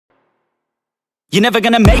You're never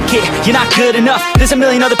gonna make it, you're not good enough. There's a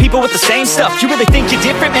million other people with the same stuff. You really think you're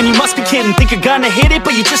different? Man, you must be kidding. Think you're gonna hit it,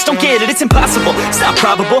 but you just don't get it. It's impossible, it's not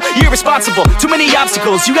probable, you're irresponsible. Too many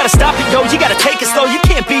obstacles, you gotta stop it, yo. You gotta take it slow, you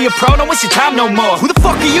can't be a pro. Don't waste your time no more. Who the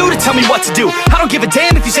fuck are you to tell me what to do? I don't give a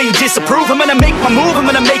damn if you say you disapprove. I'm gonna make my move, I'm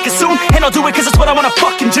gonna make it soon. And I'll do it cause it's what I wanna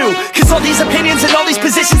fucking do. Cause all these opinions and all these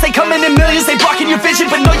positions, they come in millions, they blocking your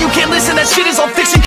vision. But no, you can't listen, that shit is all fiction.